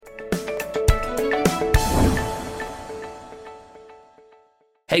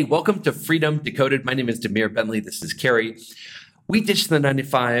Hey, welcome to Freedom Decoded. My name is Demir Bentley. This is Carrie. We ditched the 9 to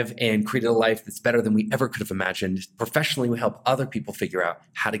 5 and created a life that's better than we ever could have imagined. Professionally, we help other people figure out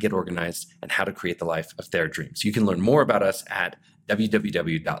how to get organized and how to create the life of their dreams. You can learn more about us at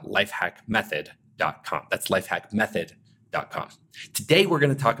www.lifehackmethod.com. That's lifehackmethod.com. Today, we're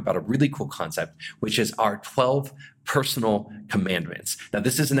going to talk about a really cool concept, which is our 12 personal commandments. Now,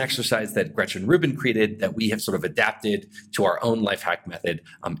 this is an exercise that Gretchen Rubin created that we have sort of adapted to our own life hack method.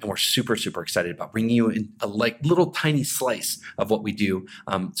 And we're super, super excited about bringing you in a little tiny slice of what we do.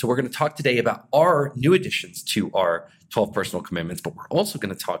 So we're going to talk today about our new additions to our 12 personal commandments, but we're also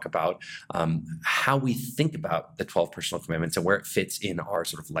going to talk about how we think about the 12 personal commandments and where it fits in our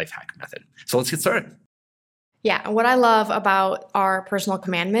sort of life hack method. So let's get started. Yeah, what I love about our personal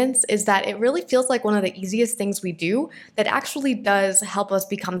commandments is that it really feels like one of the easiest things we do that actually does help us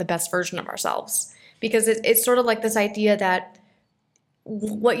become the best version of ourselves. Because it's sort of like this idea that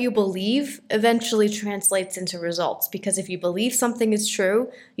what you believe eventually translates into results. Because if you believe something is true,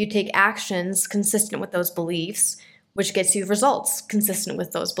 you take actions consistent with those beliefs, which gets you results consistent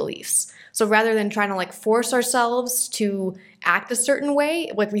with those beliefs. So rather than trying to force ourselves to act a certain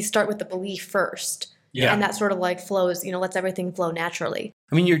way, we start with the belief first. Yeah. And that sort of flows, lets everything flow naturally.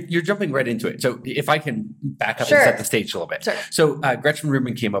 I mean, you're jumping right into it. So if I can back up Sure. and set the stage a little bit. Sure. So Gretchen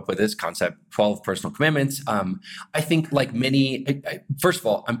Rubin came up with this concept, 12 personal commandments. I think like many, first of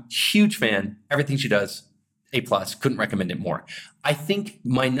all, I'm a huge fan. Everything she does, A+, couldn't recommend it more. I think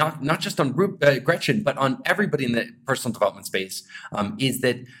my not just on Gretchen, but on everybody in the personal development space is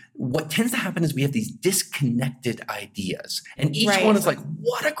that what tends to happen is we have these disconnected ideas. And each one is like,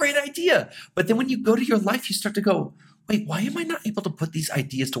 what a great idea. But then when you go to your life, you start to go, wait, why am I not able to put these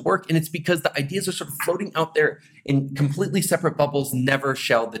ideas to work? And it's because the ideas are sort of floating out there in completely separate bubbles, never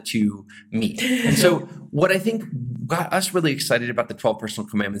shall the two meet. And so what I think got us really excited about the 12 personal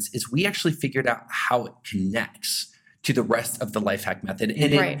commandments is we actually figured out how it connects to the rest of the life hack method.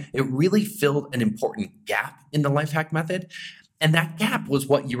 And it really filled an important gap in the life hack method. And that gap was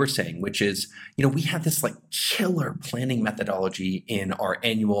what you were saying, which is, we had this killer planning methodology in our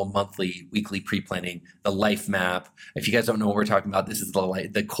annual, monthly, weekly pre-planning, the life map. If you guys don't know what we're talking about, this is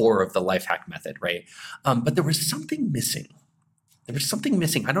the core of the life hack method, right? But there was something missing.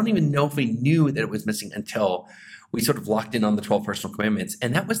 I don't even know if we knew that it was missing until we sort of locked in on the 12 personal commandments.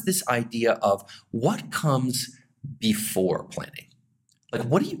 And that was this idea of what comes before planning.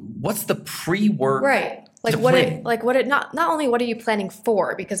 What's the pre-work? Right. Not only what are you planning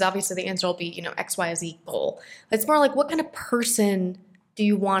for? Because obviously the answer will be, X, Y, Z goal. It's more like what kind of person do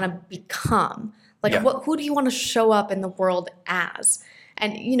you want to become? Who do you want to show up in the world as?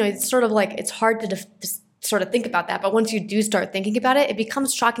 And, it's sort of it's hard to sort of think about that. But once you do start thinking about it, it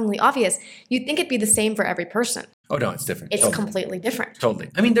becomes shockingly obvious. You'd think it'd be the same for every person. Oh, no, it's different. It's completely different.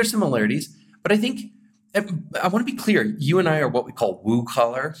 Totally. I mean, there's similarities, but I think I want to be clear. You and I are what we call woo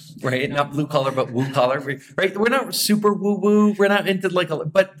collar, right? Not blue collar, but woo collar, right? We're not super woo woo. We're not into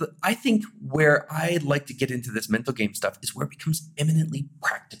but I think where I like to get into this mental game stuff is where it becomes eminently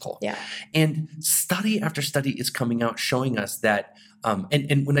practical. Yeah. And study after study is coming out showing us that,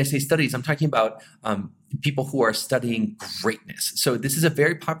 and when I say studies, I'm talking about people who are studying greatness. So this is a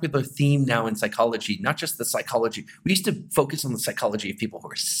very popular theme now in psychology, not just the psychology. We used to focus on the psychology of people who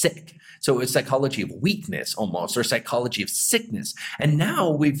are sick. So it was psychology of weakness almost, or psychology of sickness. And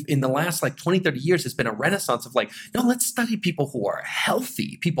now in the last 20, 30 years, it's been a renaissance of no, let's study people who are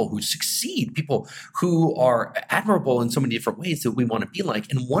healthy, people who succeed, people who are admirable in so many different ways that we want to be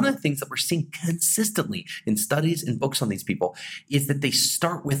like. And one of the things that we're seeing consistently in studies and books on these people is that they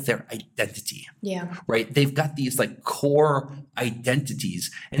start with their identity. Yeah. Right? They've got these core identities.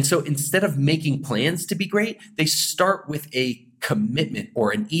 And so instead of making plans to be great, they start with a commitment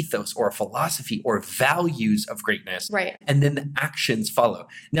or an ethos or a philosophy or values of greatness. Right. And then the actions follow.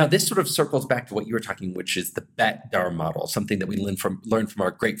 Now, this sort of circles back to what you were talking, which is the BET-DAR model, something that we learned from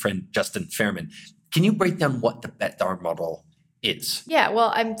our great friend, Justin Fairman. Can you break down what the BET-DAR model is? Yeah,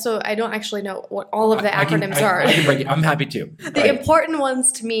 well, I don't actually know what all of the acronyms are. I can break it. I'm happy to. The important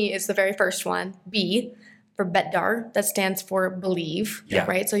ones to me is the very first one, B, for BET-DAR. That stands for believe,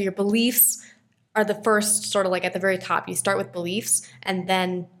 right? So your beliefs are the first sort of at the very top. You start with beliefs and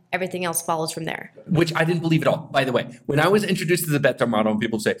then everything else follows from there. Which I didn't believe at all, by the way. When I was introduced to the BET-DAR model and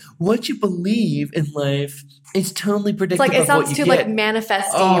people say, what you believe in life is totally predictive of what you get. It sounds too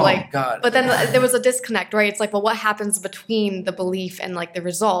manifesty. Oh, God. But then there was a disconnect, right? It's well, what happens between the belief and the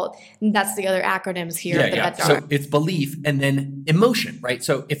result? And that's the other acronyms here. BET-DAR. So it's belief and then emotion, right?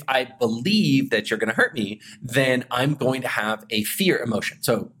 So if I believe that you're going to hurt me, then I'm going to have a fear emotion.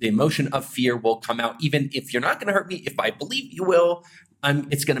 So the emotion of fear will come out even if you're not going to hurt me. If I believe you will,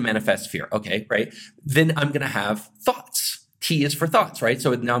 it's going to manifest fear. Okay, right? Then I'm going to have thoughts. T is for thoughts, right?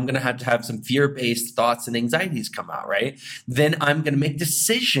 So now I'm going to have some fear-based thoughts and anxieties come out, right? Then I'm going to make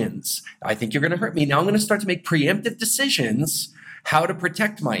decisions. I think you're going to hurt me. Now I'm going to start to make preemptive decisions how to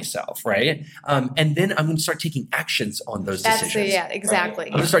protect myself, right? And then I'm going to start taking actions on those decisions. Yeah, exactly. Right?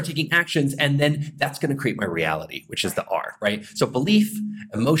 I'm going to start taking actions, and then that's going to create my reality, which is the R, right? So belief,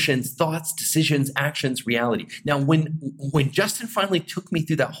 emotions, thoughts, decisions, actions, reality. Now, when Justin finally took me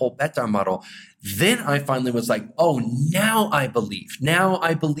through that whole BETDAR model, then I finally was like, oh, now I believe. Now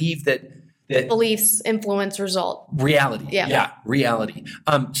I believe that beliefs influence result. Reality. Yeah. Reality.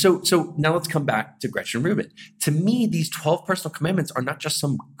 So now let's come back to Gretchen Rubin. To me, these 12 personal commandments are not just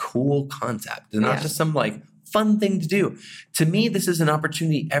some cool concept. They're not just some like fun thing to do. To me, this is an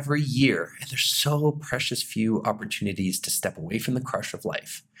opportunity every year. And there's so precious few opportunities to step away from the crush of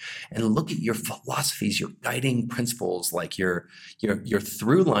life and look at your philosophies, your guiding principles, like your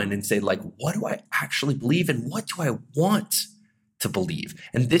through line, and say, like, what do I actually believe and what do I want to believe?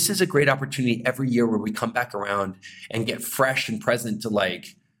 And this is a great opportunity every year where we come back around and get fresh and present to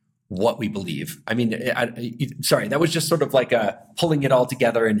like what we believe. I mean, sorry, that was just sort of like pulling it all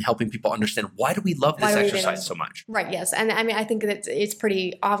together and helping people understand why do we love this exercise so much? Right. Yes. And I mean, I think that it's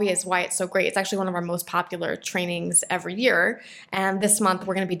pretty obvious why it's so great. It's actually one of our most popular trainings every year. And this month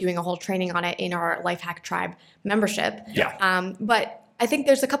we're going to be doing a whole training on it in our Lifehack Tribe membership. Yeah. But I think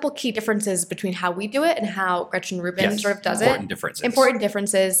there's a couple key differences between how we do it and how Gretchen Rubin sort of does Important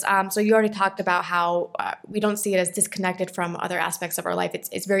differences. So you already talked about how we don't see it as disconnected from other aspects of our life.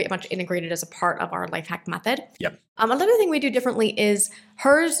 It's very much integrated as a part of our life hack method. Yep. Another thing we do differently is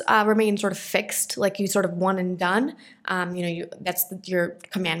hers remain sort of fixed, like you sort of one and done. That's your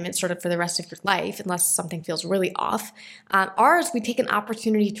commandment sort of for the rest of your life, unless something feels really off. Ours, we take an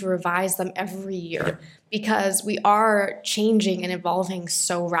opportunity to revise them every year. Yep. Because we are changing and evolving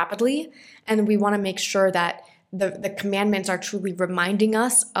so rapidly, and we want to make sure that the commandments are truly reminding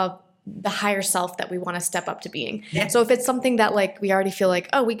us of the higher self that we want to step up to being. Yeah. So if it's something that like we already feel like,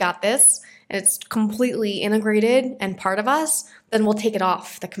 oh, we got this, and it's completely integrated and part of us, then we'll take it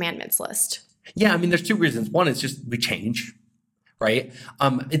off the commandments list. Yeah, I mean, there's two reasons. One is just we change. Right.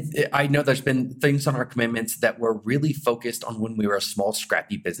 I know there's been things on our commitments that were really focused on when we were a small,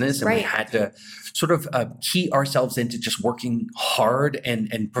 scrappy business, and we had to sort of key ourselves into just working hard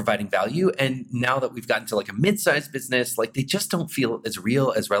and providing value. And now that we've gotten to like a mid-sized business, like they just don't feel as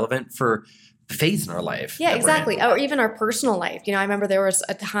real, as relevant for the phase in our life. Yeah, exactly. Or even our personal life. I remember there was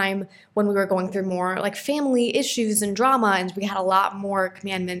a time when we were going through more like family issues and drama, and we had a lot more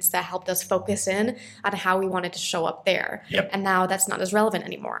commandments that helped us focus in on how we wanted to show up there. Yep. And now that's not as relevant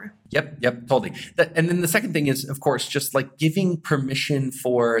anymore. Yep, totally. And then the second thing is, of course, just like giving permission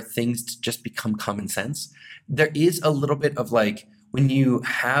for things to just become common sense. There is a little bit of like, when you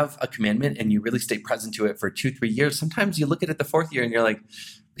have a commandment and you really stay present to it for 2-3 years, sometimes you look at it the fourth year and you're like,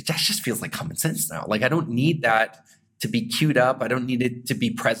 that just feels like common sense now. Like I don't need that to be queued up. I don't need it to be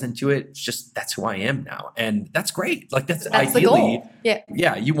present to it. It's just, that's who I am now. And that's great. Like that's ideally, the goal.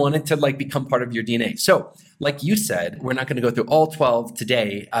 Yeah. You want it to like become part of your DNA. So like you said, we're not going to go through all 12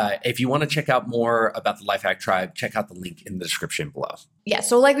 today. If you want to check out more about the Lifehack Tribe, check out the link in the description below. Yeah.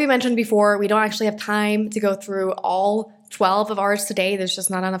 So like we mentioned before, we don't actually have time to go through all 12 of ours today. There's just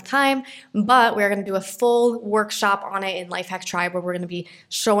not enough time, but we're going to do a full workshop on it in Lifehack Tribe where we're going to be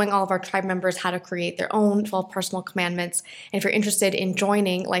showing all of our tribe members how to create their own 12 personal commandments. And if you're interested in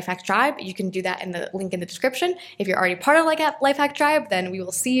joining Lifehack Tribe, you can do that in the link in the description. If you're already part of Lifehack Tribe, then we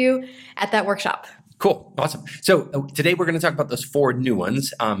will see you at that workshop. Cool. Awesome. So today we're going to talk about those 4 new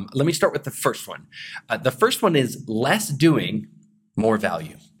ones. Let me start with the first one. The first one is less doing, more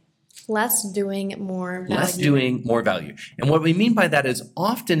value. Less doing, more value. Less doing, more value. And what we mean by that is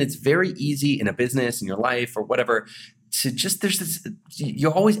often it's very easy in a business, in your life or whatever, to just, there's this,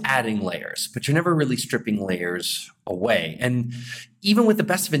 you're always adding layers, but you're never really stripping layers away. And even with the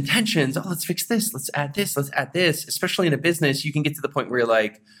best of intentions, oh, let's fix this, let's add this, especially in a business, you can get to the point where you're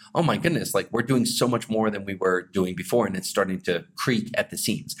like, oh my goodness, like we're doing so much more than we were doing before, and it's starting to creak at the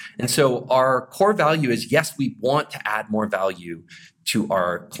seams. And so our core value is, yes, we want to add more value to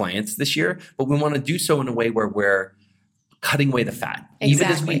our clients this year, but we want to do so in a way where we're cutting away the fat. Exactly. Even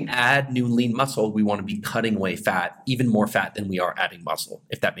as we add new lean muscle, we want to be cutting away fat, even more fat than we are adding muscle,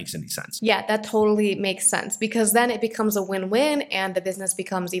 if that makes any sense. Yeah, that totally makes sense, because then it becomes a win-win and the business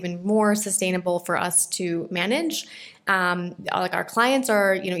becomes even more sustainable for us to manage. Like our clients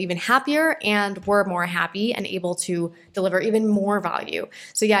are, even happier, and we're more happy and able to deliver even more value.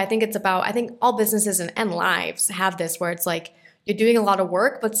 So yeah, I think all businesses and lives have this where it's like, you're doing a lot of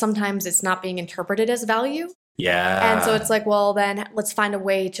work, but sometimes it's not being interpreted as value. And so Yeah. it's like, well, then let's find a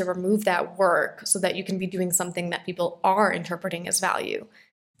way to remove that work so that you can be doing something that people are interpreting as value.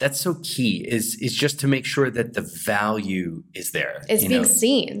 That's so key is just to make sure that the value is there, It's being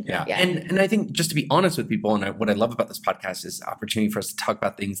seen. Yeah. Yeah. And I think just to be honest with people, and what I love about this podcast is opportunity for us to talk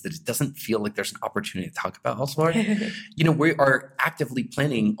about things that it doesn't feel like there's an opportunity to talk about elsewhere. We are actively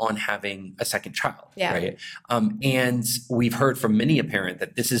planning on having a second child, Yeah. right? And we've heard from many a parent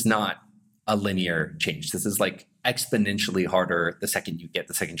that this is not a linear change. This is like exponentially harder the second you get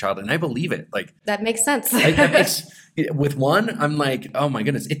the second child. And I believe it. Like That makes sense. that makes with one, I'm like, oh my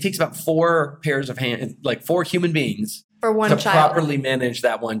goodness, it takes about 4 pairs of hands, like 4 human beings For one to child. properly manage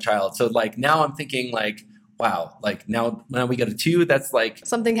that one child. So like now I'm thinking like, wow, like now we got a 2, that's like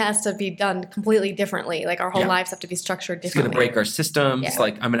Something has to be done completely differently. Like our whole Yeah. lives have to be structured it's going to differently. break our systems. Yeah.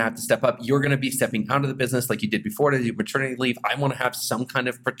 Like I'm going to have to step up. You're going to be stepping out of the business like you did before to do maternity leave. I want to have some kind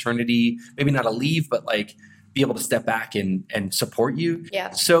of paternity, maybe not a leave, but like be able to step back and support you. Yeah.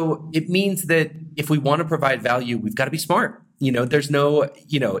 So it means that if we want to provide value, we've got to be smart. There's no,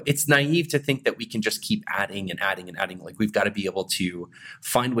 it's naive to think that we can just keep adding and adding and adding. Like we've got to be able to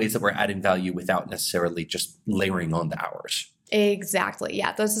find ways that we're adding value without necessarily just layering on the hours. Exactly.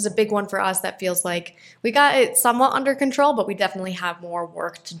 Yeah. This is a big one for us that feels like we got it somewhat under control, but we definitely have more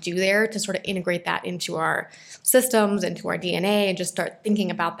work to do there to sort of integrate that into our systems, into our DNA, and just start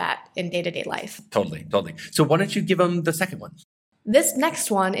thinking about that in day-to-day life. Totally. So why don't you give them the second one? This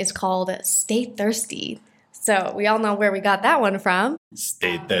next one is called Stay Thirsty. So we all know where we got that one from.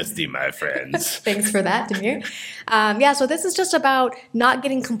 Stay thirsty, my friends. Thanks for that, Demir. So this is just about not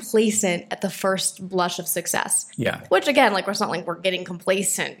getting complacent at the first blush of success. Yeah. Which again, like it's not like we're getting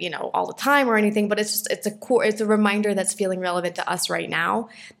complacent, all the time or anything, but it's a reminder that's feeling relevant to us right now.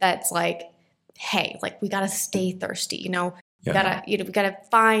 That's like, hey, like we gotta stay thirsty. We gotta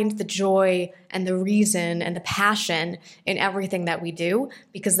find the joy and the reason and the passion in everything that we do,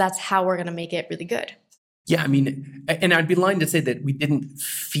 because that's how we're gonna make it really good. Yeah, I mean, and I'd be lying to say that we didn't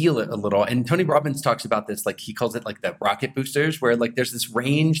feel it a little. And Tony Robbins talks about this, like he calls it like the rocket boosters, where like there's this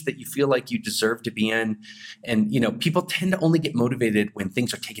range that you feel like you deserve to be in. And, people tend to only get motivated when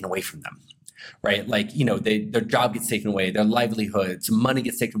things are taken away from them, right? Like, their job gets taken away, their livelihood, some money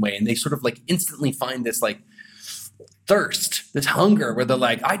gets taken away, and they sort of like instantly find this like thirst, this hunger where they're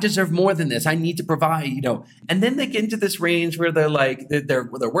like, I deserve more than this. I need to provide, and then they get into this range where they're like, they're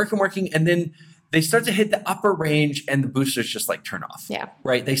working. And then they start to hit the upper range and the boosters just like turn off. Yeah.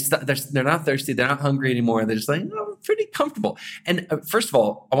 Right. They're not thirsty. They're not hungry anymore. They're just like, oh, pretty comfortable. And first of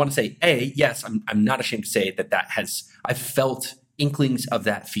all, I want to say, yes, I'm not ashamed to say I've felt inklings of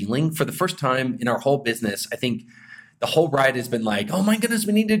that feeling for the first time in our whole business. I think the whole ride has been like, oh my goodness,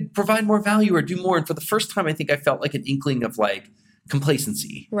 we need to provide more value or do more. And for the first time, I think I felt like an inkling of like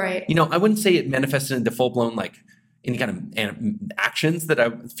complacency. Right. I wouldn't say it manifested into full blown like any kind of actions that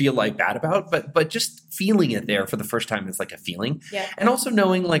I feel like bad about, but just feeling it there for the first time is like a feeling. Yeah. And also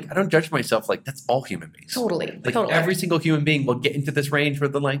knowing like, I don't judge myself. Like that's all human beings. Totally. Like totally. every single human being will get into this range where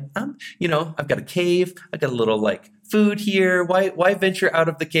they're like, I've got a cave. I got a little like food here. Why venture out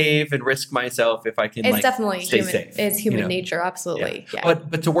of the cave and risk myself if I can It's like definitely stay human. safe? It's human nature. Absolutely. Yeah.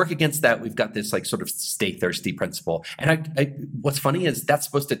 But to work against that, we've got this like sort of stay thirsty principle. And I what's funny is that's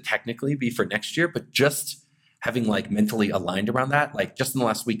supposed to technically be for next year, but just having like mentally aligned around that, like just in the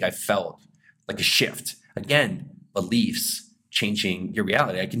last week, I felt like a shift. Again, beliefs changing your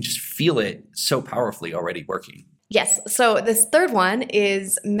reality. I can just feel it so powerfully already working. Yes. So this third one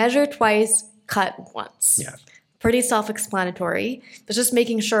is measure twice, cut once. Yeah. Pretty self-explanatory. It's just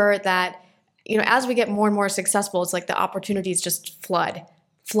making sure that, as we get more and more successful, it's like the opportunities just flood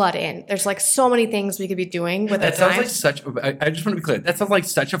in. There's like so many things we could be doing with our That sounds time. like I just want to be clear. That sounds like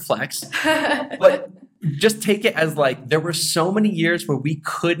such a flex, but just take it as like there were so many years where we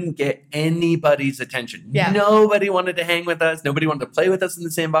couldn't get anybody's attention. Yeah. Nobody wanted to hang with us. Nobody wanted to play with us in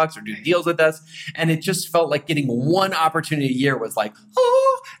the sandbox or do deals with us. And it just felt like getting one opportunity a year was like,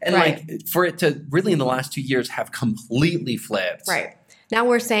 oh, and Right. like for it to really in the last 2 years have completely flipped. Right. Now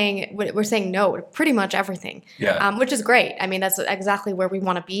we're saying no to pretty much everything, Yeah. which is great. I mean, that's exactly where we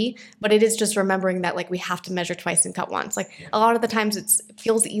want to be. But it is just remembering that like we have to measure twice and cut once. Like a lot of the times it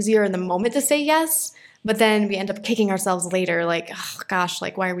feels easier in the moment to say yes, but then we end up kicking ourselves later. Like, oh gosh,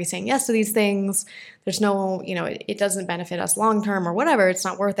 like why are we saying yes to these things? There's no, it doesn't benefit us long term or whatever. It's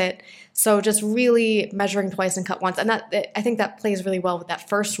not worth it. So just really measuring twice and cut once. And I think that plays really well with that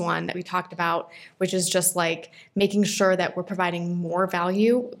first one that we talked about, which is just like making sure that we're providing more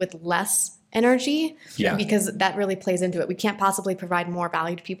value with less energy. Yeah. Because that really plays into it. We can't possibly provide more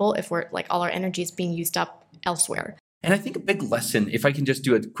value to people if we're like all our energy is being used up elsewhere. And I think a big lesson, if I can just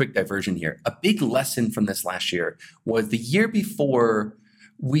do a quick diversion here, a big lesson from this last year was the year before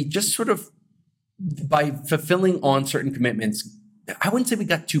we just sort of, by fulfilling on certain commitments, I wouldn't say we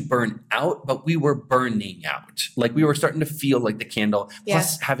got too burned out, but we were burning out. Like we were starting to feel like the candle,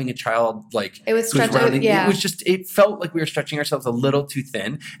 plus having a child, like it was stretching. It was just, it felt like we were stretching ourselves a little too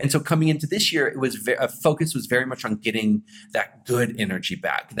thin. And so coming into this year, it was focus was very much on getting that good energy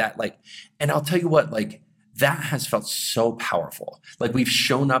back. That like, and I'll tell you what, like that has felt so powerful. Like we've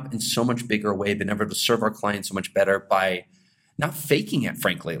shown up in so much bigger way, been able to serve our clients so much better by not faking it,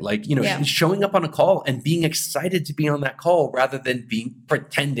 frankly, like, showing up on a call and being excited to be on that call rather than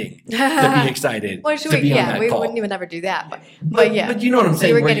pretending to be excited well, to be on that we call. Wouldn't even ever do that. But you know what I'm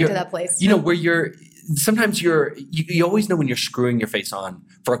saying? You were getting to that place. Where sometimes you always know when you're screwing your face on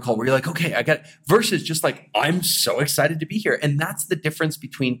for a call where you're like, okay, I got it, versus just like, I'm so excited to be here. And that's the difference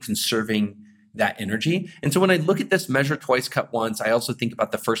between conserving that energy. And so when I look at this measure twice, cut once, I also think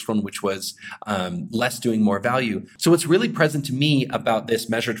about the first one, which was less doing more value. So what's really present to me about this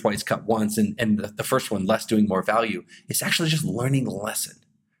measure twice, cut once, and the first one, less doing more value, is actually just learning the lesson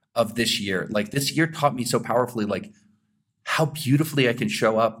of this year. Like this year taught me so powerfully, like how beautifully I can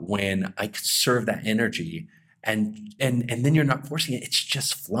show up when I conserve that energy. And then you're not forcing it. It's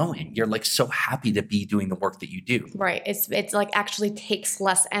just flowing. You're like so happy to be doing the work that you do. Right. It's like actually takes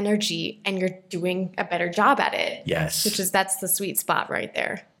less energy and you're doing a better job at it. Yes. That's the sweet spot right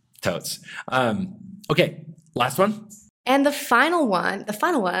there. Totes. Okay. Last one. And the final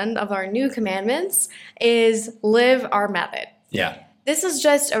one of our new commandments is live our method. Yeah. This is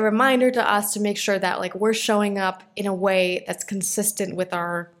just a reminder to us to make sure that like we're showing up in a way that's consistent with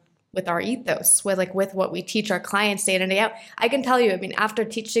our ethos, with what we teach our clients day in and day out. I can tell you, I mean, after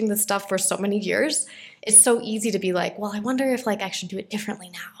teaching this stuff for so many years, it's so easy to be like, well, I wonder if like I should do it differently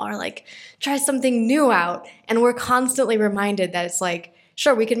now, or like try something new out. And we're constantly reminded that it's like,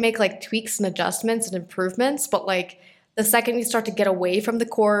 sure, we can make like tweaks and adjustments and improvements, but like the second you start to get away from the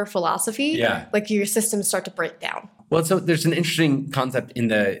core philosophy, like your systems start to break down. Well, so there's an interesting concept in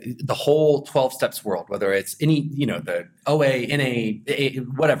the whole 12 steps world, whether it's any, the OA, NA,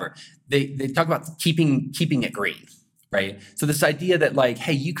 whatever. They talk about keeping it green, right? So this idea that like,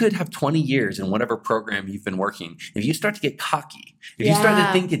 hey, you could have 20 years in whatever program you've been working. If you start to get cocky, if you start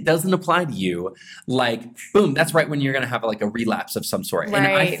to think it doesn't apply to you, like, boom, that's right when you're going to have like a relapse of some sort. Right. And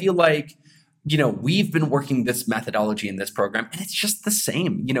I feel like, we've been working this methodology in this program and it's just the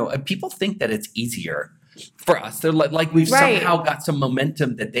same. People think that it's easier for us. They're like we've somehow got some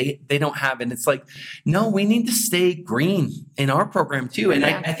momentum that they don't have. And it's like, no, we need to stay green in our program too. And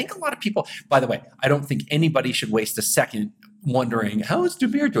I think a lot of people, by the way, I don't think anybody should waste a second wondering, how is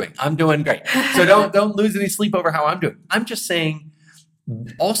Damir doing? I'm doing great. So don't lose any sleep over how I'm doing. I'm just saying,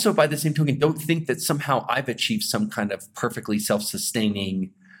 also by the same token, don't think that somehow I've achieved some kind of perfectly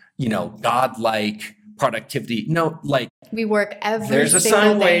self-sustaining, godlike productivity. No, like we work every there's a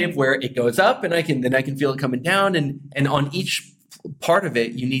sine wave where it goes up and I can feel it coming down. And on each part of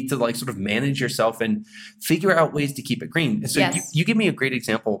it, you need to like sort of manage yourself and figure out ways to keep it green. So you give me a great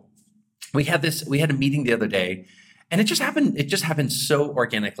example. We had a meeting the other day and it just happened so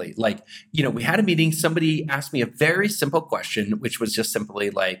organically. Like, we had a meeting, somebody asked me a very simple question, which was just simply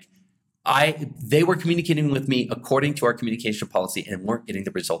like, they were communicating with me according to our communication policy and weren't getting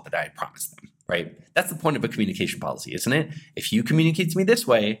the result that I had promised them, right? That's the point of a communication policy, isn't it? If you communicate to me this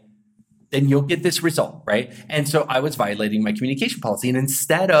way, then you'll get this result, right? And so I was violating my communication policy. And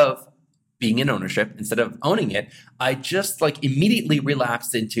instead of being in ownership, instead of owning it, I just like immediately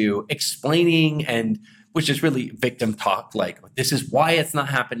relapsed into explaining, and which is really victim talk, like this is why it's not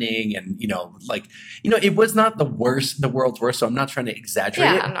happening. And, it was not the world's worst. So I'm not trying to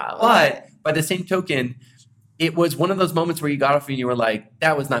exaggerate it. No, but by the same token, it was one of those moments where you got off and you were like,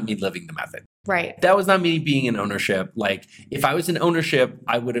 that was not me living the method. Right. That was not me being in ownership. Like if I was in ownership,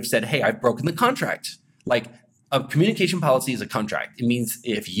 I would have said, hey, I've broken the contract. Like a communication policy is a contract. It means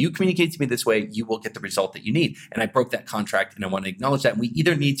if you communicate to me this way, you will get the result that you need. And I broke that contract and I want to acknowledge that. And we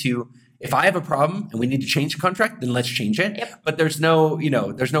either need to, if I have a problem and we need to change the contract, then let's change it. Yep. But there's no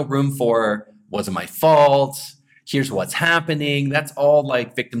room for, wasn't my fault. Here's what's happening. That's all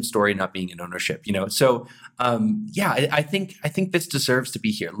like victim story, not being in ownership, So, I think this deserves to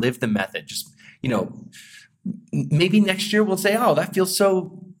be here. Live the method. Just, maybe next year we'll say, oh, that feels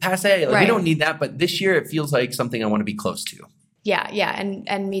so passe. Like, we don't need that. But this year it feels like something I want to be close to. Yeah.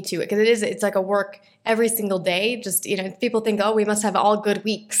 And me too. Because it's like a work every single day. Just, people think, oh, we must have all good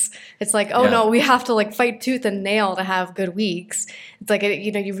weeks. It's like, oh no, we have to like fight tooth and nail to have good weeks. It's like,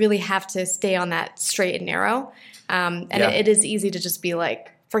 you really have to stay on that straight and narrow. It is easy to just be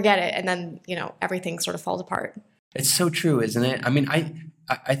like, forget it. And then, everything sort of falls apart. It's so true, isn't it? I mean,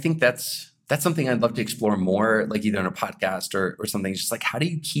 I think that's something I'd love to explore more, like either on a podcast or something. It's just like how do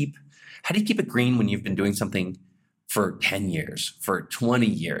you keep it green when you've been doing something for 10 years, for 20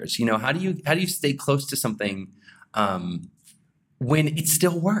 years? You know, how do you stay close to something when it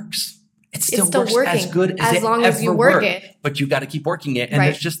still works? It still works working as good as it long as you ever work worked, it. but you got to keep working it. And Right.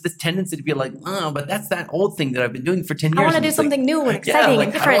 there's just this tendency to be like, oh, but that's that old thing that I've been doing for 10 years. I want to And do it's like, something new and yeah, exciting like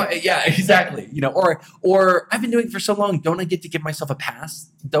and how do different. yeah, exactly. You know, or I've been doing it for so long. Don't I get to give myself a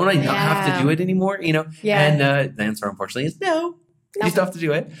pass? Don't I not have to Yeah. do it anymore? You know, Yeah. and the answer, unfortunately, is no. You Nope. still have to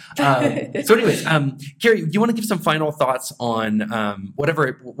do it. So, anyways, Carrie, do you want to give some final thoughts on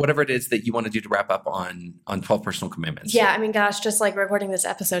whatever it is that you want to do to wrap up on 12 personal commandments? Yeah, I mean, gosh, just like recording this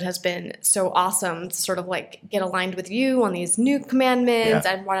episode has been so awesome to sort of like get aligned with you on these new commandments.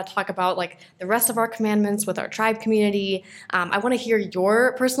 I want to talk about like the rest of our commandments with our tribe community. I want to hear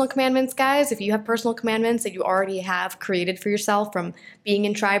your personal commandments, guys. If you have personal commandments that you already have created for yourself from being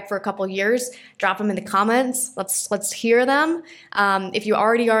in tribe for a couple years, drop them in the comments. Let's hear them. If you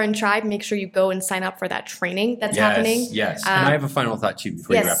already are in tribe, make sure you go and sign up for that training that's happening. Yes. And I have a final thought too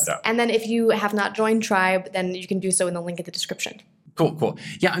before you wrap it up. And then if you have not joined tribe, then you can do so in the link in the description. Cool.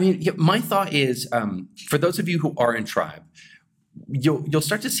 Yeah, I mean, my thought is for those of you who are in tribe, you'll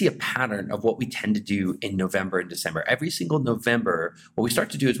start to see a pattern of what we tend to do in November and December. Every single November, what we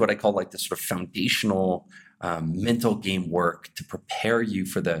start to do is what I call like this sort of foundational mental game work to prepare you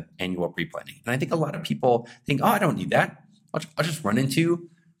for the annual pre-planning. And I think a lot of people think, oh, I don't need that. I'll just run into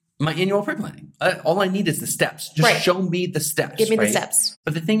my annual pre-planning. All I need is the steps. Just show me the steps. Give me the steps.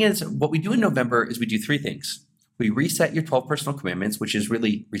 But the thing is, what we do in November is we do three things. We reset your 12 personal commandments, which is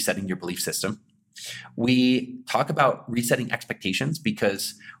really resetting your belief system. We talk about resetting expectations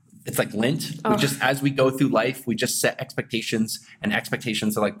because it's like Lent. We just, as we go through life, we just set expectations, and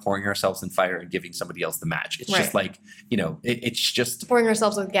expectations are like pouring ourselves in fire and giving somebody else the match. It's just like, you know, it's just pouring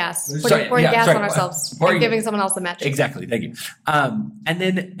ourselves with gas, Sorry, pouring gas sorry. on ourselves, Pouring- and giving someone else the match. Exactly. Thank you. And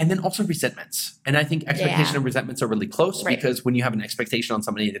then also resentments. And I think expectation and resentments are really close because when you have an expectation on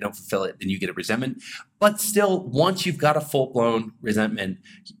somebody and they don't fulfill it, then you get a resentment. But still, once you've got a full-blown resentment,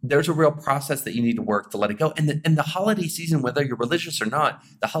 there's a real process that you need to work to let it go. And the holiday season, whether you're religious or not,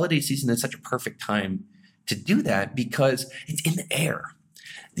 the holiday season is such a perfect time to do that because it's in the air.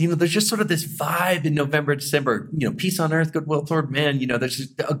 You know, there's just sort of this vibe in November, December, you know, peace on earth, goodwill toward men. You know, there's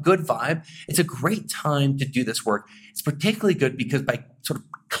just a good vibe. It's a great time to do this work. It's particularly good because by sort of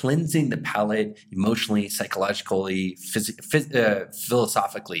cleansing the palate emotionally, psychologically,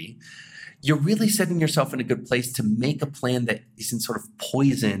 philosophically, you're really setting yourself in a good place to make a plan that isn't sort of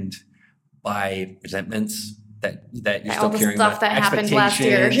poisoned by resentments that you're still all the carrying stuff with, that happened last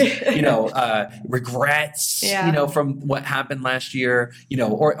year. expectations, you know, regrets, you know, from what happened last year, you know,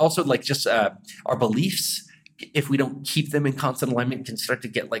 or also like just our beliefs. If we don't keep them in constant alignment, can start to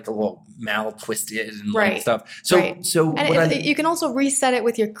get like a little mal-twisted and like stuff. So and you can also reset it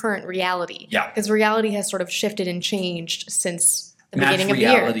with your current reality. Yeah, because reality has sort of shifted and changed since the beginning of the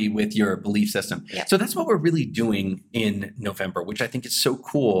year. reality with your belief system. Yep. So that's what we're really doing in November, which I think is so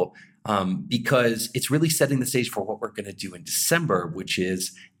cool because it's really setting the stage for what we're going to do in December, which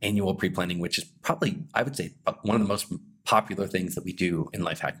is annual pre-planning, which is probably, I would say, one of the most popular things that we do in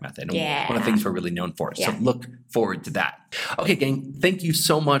Life Hack Method. And one of the things we're really known for. So look forward to that. Okay, gang, thank you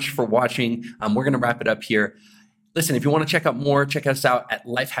so much for watching. We're going to wrap it up here. Listen, if you want to check out more, check us out at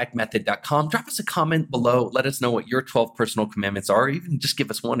lifehackmethod.com. Drop us a comment below. Let us know what your 12 personal commandments are, or even just give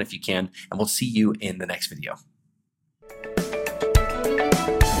us one if you can, and we'll see you in the next video.